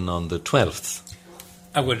people in on the 12th?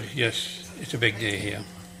 I would, yes. It's a big day here.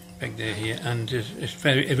 And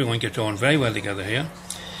everyone gets on very well together here.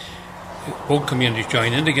 Both communities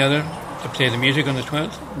join in together to play the music on the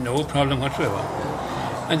 12th. No problem whatsoever.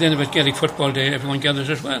 And then if it's Gaelic football day, everyone gathers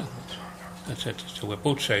as well. That's it. So we're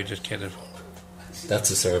both sides is catered for.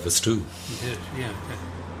 That's a service too. It is, yeah.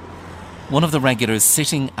 One of the regulars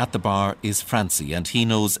sitting at the bar is Francie, and he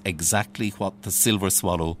knows exactly what the Silver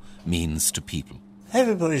Swallow means to people.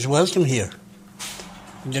 Everybody's welcome here.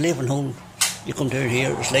 When you're leaving home, you come down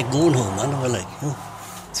here, it's like going home,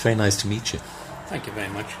 It's very nice to meet you. Thank you very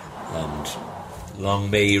much. And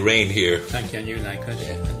long may you reign here. Thank you, and you likewise.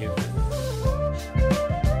 Yeah. And you.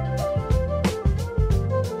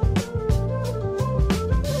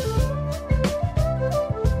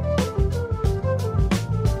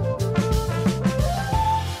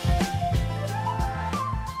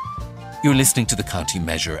 You're listening to the County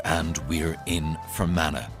Measure, and we're in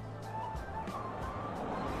Fermanagh.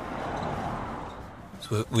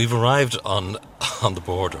 So we've arrived on the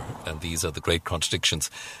border, and these are the great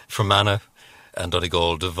contradictions. Fermanagh and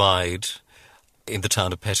Donegal divide in the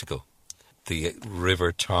town of Pettigo. The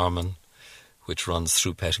River Tarman, which runs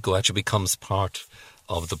through Pettigo, actually becomes part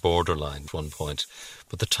of the borderline at one point.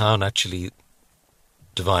 But the town actually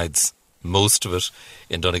divides most of it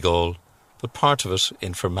in Donegal, but part of it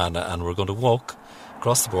in Fermanagh, and we're going to walk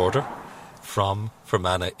across the border from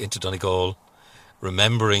Fermanagh into Donegal,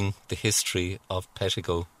 remembering the history of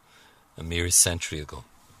Pettigo a mere century ago.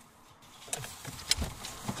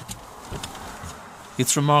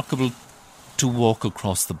 It's remarkable to walk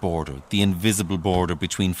across the border, the invisible border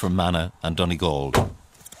between Fermanagh and Donegal,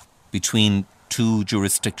 between two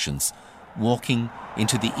jurisdictions, walking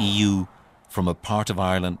into the EU from a part of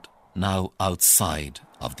Ireland now outside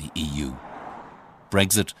of the EU.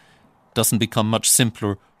 Brexit doesn't become much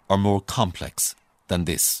simpler or more complex than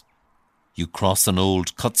this. You cross an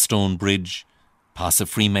old cut-stone bridge, pass a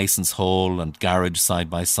Freemasons' hall and garage side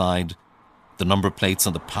by side, the number plates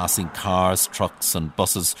on the passing cars, trucks and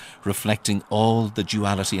buses reflecting all the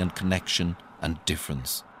duality and connection and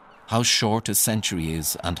difference. How short a century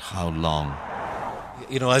is and how long.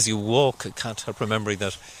 You know, as you walk, I can't help remembering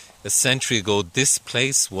that a century ago this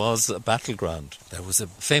place was a battleground. There was a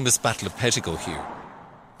famous Battle of Pettigo here.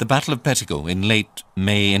 The Battle of Pettigo in late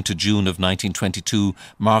May into June of 1922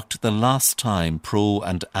 marked the last time pro-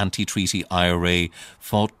 and anti-treaty IRA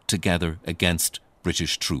fought together against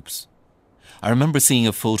British troops. I remember seeing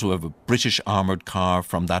a photo of a British armoured car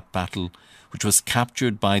from that battle, which was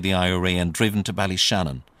captured by the IRA and driven to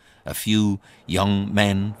Ballyshannon, a few young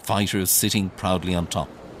men, fighters, sitting proudly on top.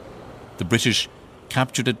 The British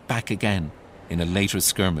captured it back again in a later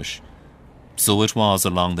skirmish. So it was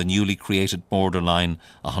along the newly created borderline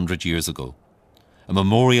 100 years ago. A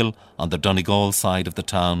memorial on the Donegal side of the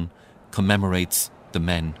town commemorates the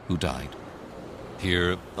men who died.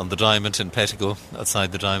 Here on the Diamond in Pettigo,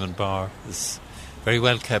 outside the Diamond Bar, this very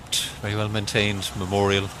well kept, very well maintained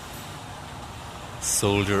memorial.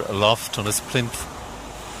 Soldier aloft on his plinth,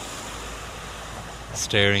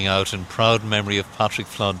 staring out in proud memory of Patrick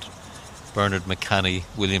Flood, Bernard McCanney,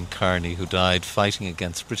 William Carney, who died fighting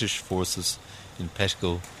against British forces in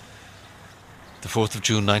Pettigo the 4th of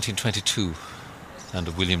June 1922, and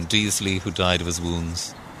of William Deasley, who died of his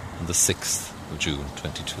wounds on the 6th of June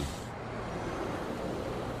 22.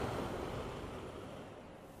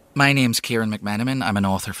 My name's Kieran McMenamin. I'm an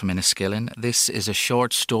author from Enniskillen. This is a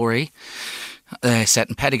short story set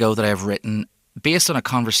in Pettigo that I've written based on a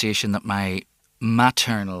conversation that my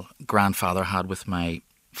maternal grandfather had with my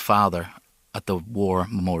father at the War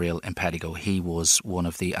Memorial in Pettigo. He was one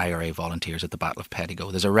of the IRA volunteers at the Battle of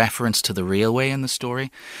Pettigo. There's a reference to the railway in the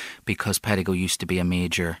story because Pettigo used to be a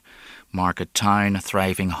major market town, a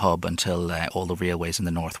thriving hub until all the railways in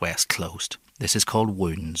the northwest closed. This is called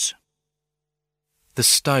Wounds. The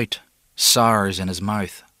stout sours in his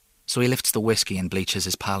mouth, so he lifts the whiskey and bleaches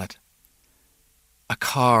his palate. A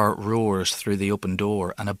car roars through the open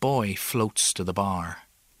door and a boy floats to the bar.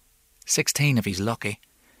 16 if he's lucky.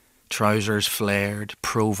 Trousers flared,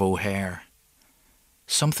 Provo hair.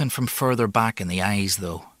 Something from further back in the eyes,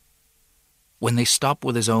 though. When they stop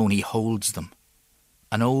with his own, he holds them.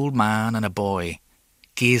 An old man and a boy,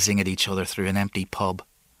 gazing at each other through an empty pub.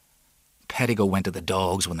 Pettigo went to the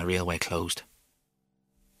dogs when the railway closed.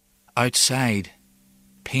 Outside,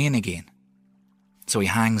 pain again. So he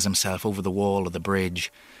hangs himself over the wall of the bridge,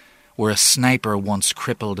 where a sniper once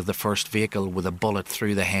crippled the first vehicle with a bullet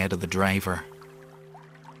through the head of the driver.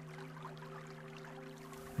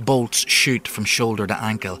 Bolts shoot from shoulder to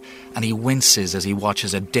ankle, and he winces as he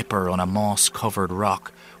watches a dipper on a moss-covered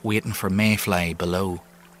rock, waiting for mayfly below.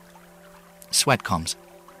 Sweat comes,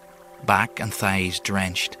 back and thighs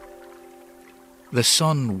drenched. The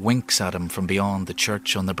sun winks at him from beyond the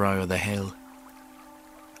church on the brow of the hill.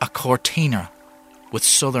 A Cortina with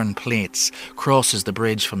southern plates crosses the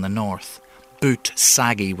bridge from the north, boot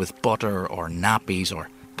saggy with butter or nappies or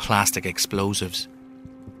plastic explosives.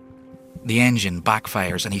 The engine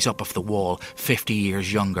backfires and he's up off the wall, 50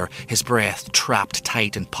 years younger, his breath trapped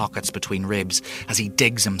tight in pockets between ribs as he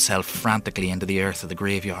digs himself frantically into the earth of the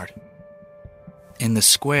graveyard. In the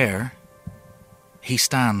square, he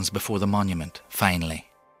stands before the monument, finally.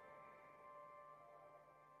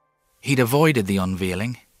 He'd avoided the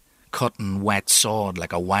unveiling, cutting wet sod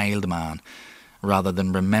like a wild man, rather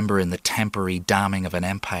than remembering the temporary damning of an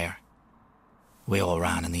empire. We all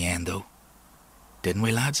ran in the end, though. Didn't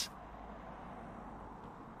we, lads?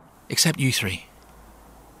 Except you three.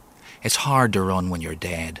 It's hard to run when you're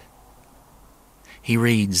dead. He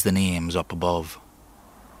reads the names up above.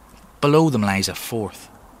 Below them lies a fourth.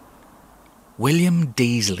 William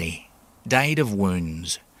Deasley died of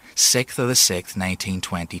wounds, 6th of the 6th,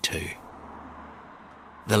 1922.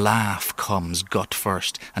 The laugh comes gut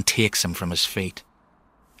first and takes him from his feet.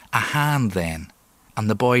 A hand then, and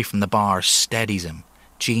the boy from the bar steadies him,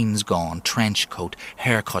 jeans gone, trench coat,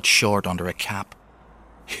 haircut short under a cap.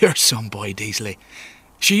 You're some boy, Deasley.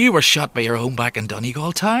 Sure, you were shot by your own back in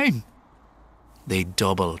Donegal town. They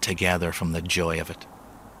double together from the joy of it.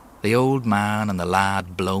 The old man and the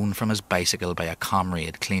lad blown from his bicycle by a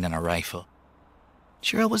comrade cleaning a rifle.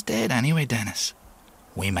 Sure, I was dead anyway, Dennis.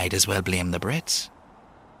 We might as well blame the Brits.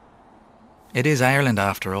 It is Ireland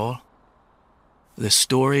after all. The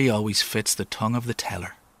story always fits the tongue of the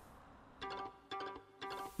teller.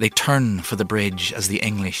 They turn for the bridge as the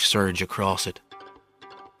English surge across it.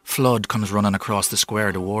 Flood comes running across the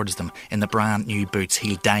square towards them in the brand new boots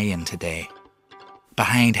he'll die in today.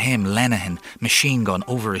 Behind him, Lenihan, machine gun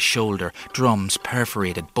over his shoulder, drums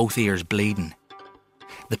perforated, both ears bleeding.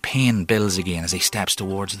 The pain builds again as he steps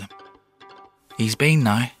towards them. He's been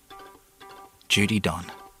now. Duty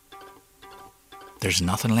done. There's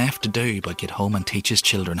nothing left to do but get home and teach his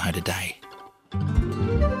children how to die.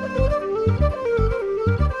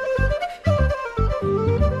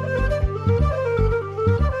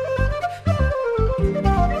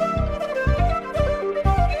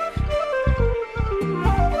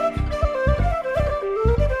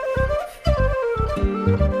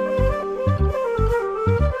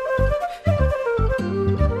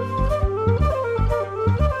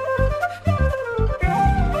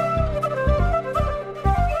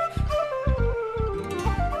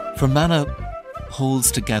 Fermanagh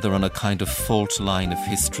holds together on a kind of fault line of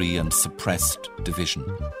history and suppressed division.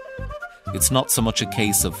 It's not so much a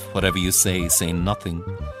case of whatever you say nothing,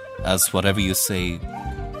 as whatever you say,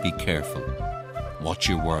 be careful. Watch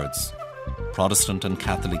your words. Protestant and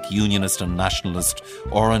Catholic, Unionist and Nationalist,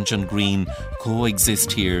 Orange and Green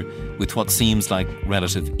coexist here with what seems like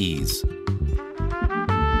relative ease.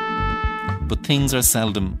 But things are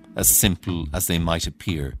seldom as simple as they might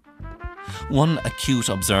appear. One acute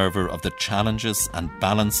observer of the challenges and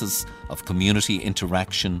balances of community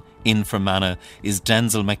interaction in Fermanagh is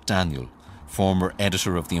Denzil McDaniel, former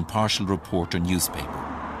editor of the Impartial Reporter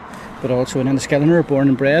newspaper. But also an Enniskillener, born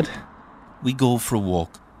and bred. We go for a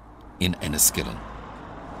walk in Enniskillen.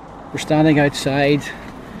 We're standing outside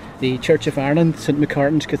the Church of Ireland, St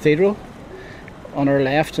Macartan's Cathedral. On our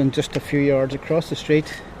left and just a few yards across the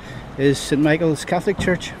street is St Michael's Catholic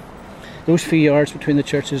Church. Those few yards between the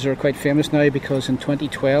churches are quite famous now because in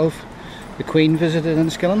 2012 the Queen visited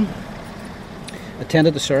Enniskillen,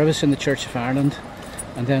 attended the service in the Church of Ireland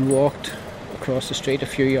and then walked across the street a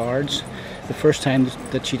few yards, the first time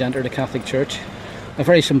that she'd entered a Catholic church. A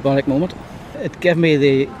very symbolic moment. It gave me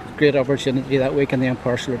the great opportunity that week in the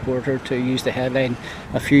Impartial Reporter to use the headline,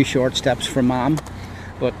 "A few short steps for Mam,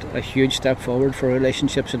 but a huge step forward for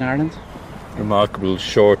relationships in Ireland." Remarkable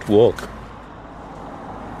short walk.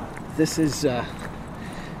 This is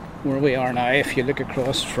where we are now. If you look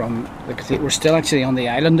across from the cathedral, we're still actually on the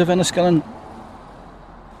island of Enniskillen.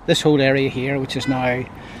 This whole area here, which is now,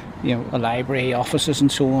 a library, offices and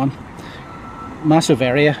so on, massive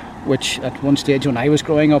area, which at one stage when I was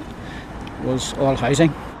growing up was all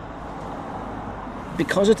housing.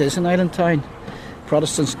 Because it is an island town,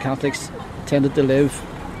 Protestants and Catholics tended to live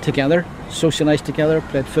together, socialised together,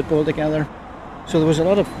 played football together. So there was a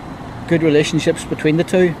lot of good relationships between the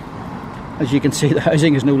two. As you can see, the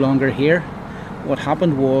housing is no longer here. What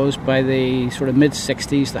happened was, by the sort of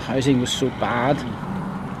mid-60s, the housing was so bad.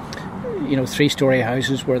 3-storey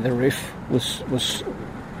houses where the roof was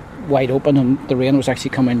wide open and the rain was actually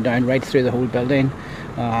coming down right through the whole building.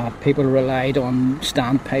 People relied on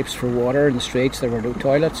standpipes for water in the streets. There were no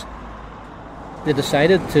toilets. They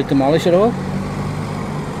decided to demolish it all.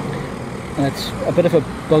 And it's a bit of a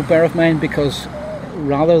bugbear of mine because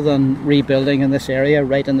rather than rebuilding in this area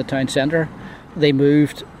right in the town centre, they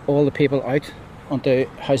moved all the people out onto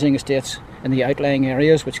housing estates in the outlying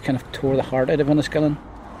areas, which kind of tore the heart out of Enniskillen.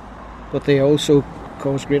 But they also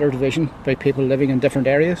caused greater division by people living in different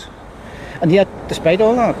areas. And yet, despite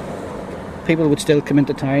all that, people would still come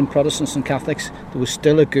into town, Protestants and Catholics. There was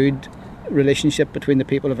still a good relationship between the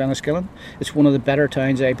people of Enniskillen. It's one of the better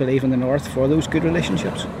towns, I believe, in the north for those good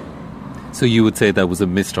relationships. So you would say that was a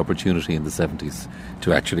missed opportunity in the 70s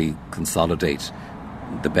to actually consolidate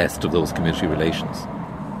the best of those community relations?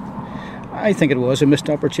 I think it was a missed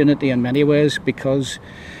opportunity in many ways because,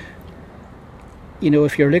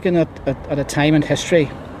 if you're looking at a time in history,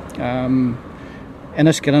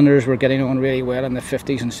 Enniskilleners were getting on really well in the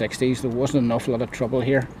 50s and 60s. There wasn't an awful lot of trouble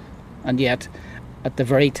here. And yet, at the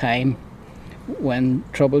very time when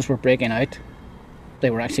troubles were breaking out, they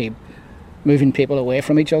were actually moving people away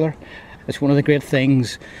from each other. It's one of the great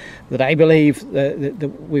things that I believe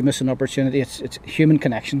that we miss an opportunity. It's human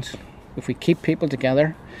connections. If we keep people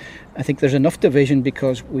together, I think there's enough division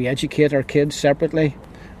because we educate our kids separately.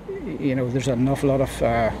 There's an awful lot of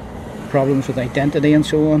problems with identity and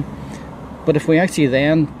so on. But if we actually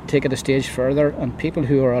then take it a stage further and people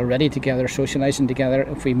who are already together, socialising together,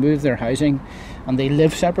 if we move their housing and they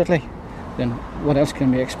live separately, then what else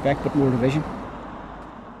can we expect but more division?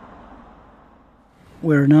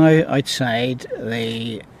 We're now outside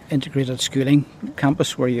the integrated schooling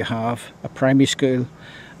campus where you have a primary school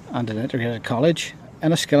and an integrated college.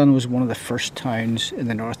 Enniskillen was one of the first towns in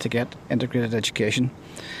the north to get integrated education.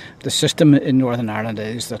 The system in Northern Ireland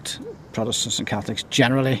is that Protestants and Catholics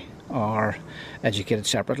generally are educated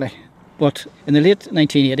separately. But in the late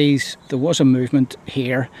 1980s, there was a movement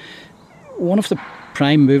here. One of the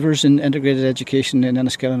prime movers in integrated education in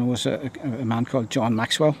Enniskillen was a man called John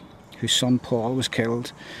Maxwell, whose son Paul was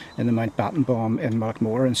killed in the Mountbatten bomb in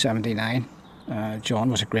Montmore in 1979. John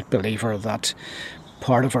was a great believer that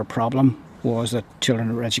part of our problem was that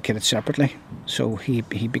children were educated separately. So he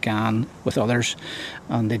began with others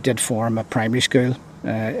and they did form a primary school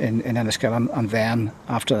in Enniskillen, and then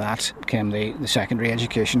after that came the secondary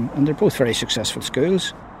education, and they're both very successful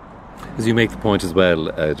schools. As you make the point as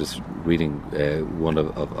well, just reading one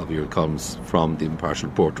of your columns from the Impartial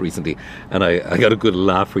Report recently, and I got a good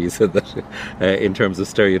laugh where you said that in terms of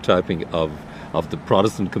stereotyping of the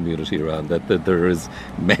Protestant community around, that there is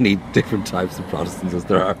many different types of Protestants as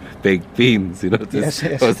there are baked beans. You know, Yes.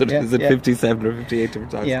 Is it 57 or 58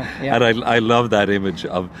 different types? Yeah. And I love that image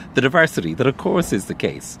of the diversity that, of course, is the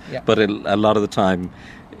case. Yeah. But a lot of the time,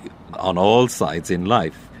 on all sides in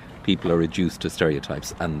life, people are reduced to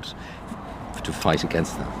stereotypes and to fight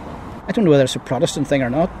against them. I don't know whether it's a Protestant thing or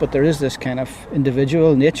not, but there is this kind of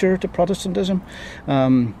individual nature to Protestantism.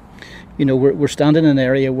 We're standing in an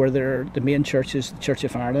area where the main church is the Church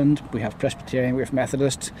of Ireland. We have Presbyterian, we have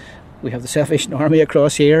Methodist, we have the Salvation Army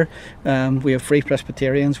across here, we have Free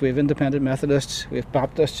Presbyterians, we have Independent Methodists, we have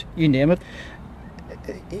Baptists, you name it.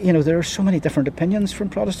 There are so many different opinions from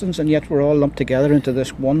Protestants, and yet we're all lumped together into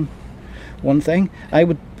this one thing. I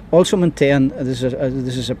would also maintain, this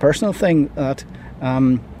is a personal thing, that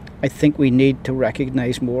I think we need to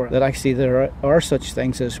recognise more that actually there are such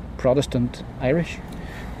things as Protestant Irish,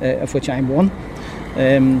 of which I'm one.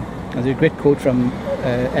 There's a great quote from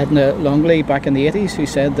Edna Longley back in the 80s, who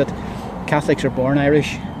said that Catholics are born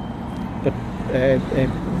Irish, but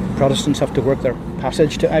Protestants have to work their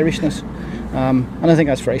passage to Irishness. And I think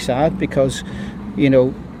that's very sad, because,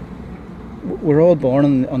 we're all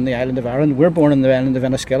born on the island of Ireland. We're born on the island of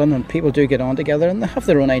Enniskillen, and people do get on together and they have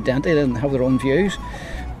their own identity and have their own views.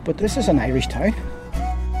 But this is an Irish town.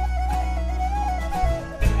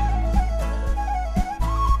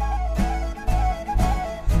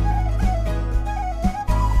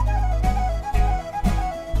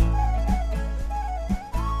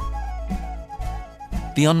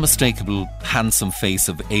 The unmistakable, handsome face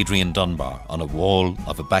of Adrian Dunbar on a wall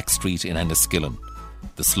of a back street in Enniskillen.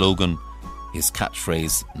 The slogan, his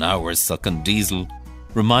catchphrase, "Now we're sucking diesel,"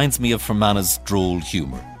 reminds me of Fermanagh's droll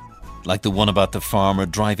humour, like the one about the farmer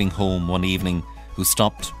driving home one evening who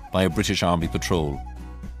stopped by a British Army patrol.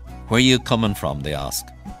 "Where are you coming from?" they ask.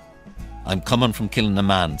 "I'm coming from killing a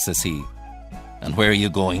man," says he. "And where are you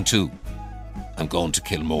going to?" "I'm going to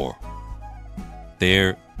kill more."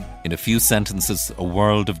 There, in a few sentences, a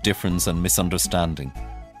world of difference and misunderstanding,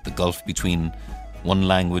 the gulf between one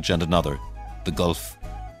language and another, the gulf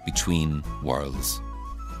between worlds.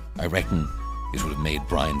 I reckon it would have made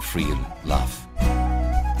Brian Friel laugh.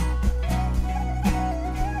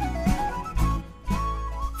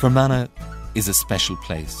 Fermanagh is a special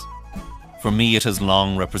place. For me, it has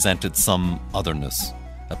long represented some otherness,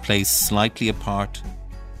 a place slightly apart,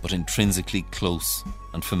 but intrinsically close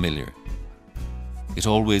and familiar. It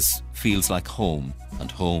always feels like home, and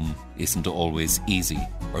home isn't always easy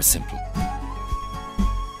or simple.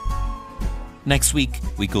 Next week,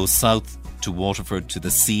 we go south to Waterford, to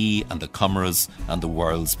the sea and the Comoras and the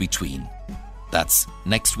worlds between. That's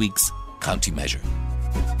next week's County Measure.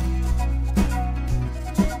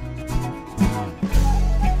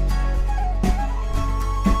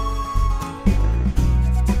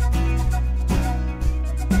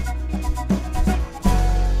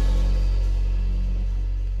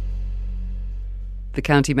 The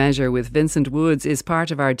County Measure with Vincent Woods is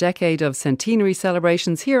part of our decade of centenary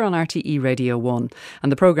celebrations here on RTE Radio 1,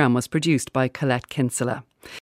 and the programme was produced by Colette Kinsella.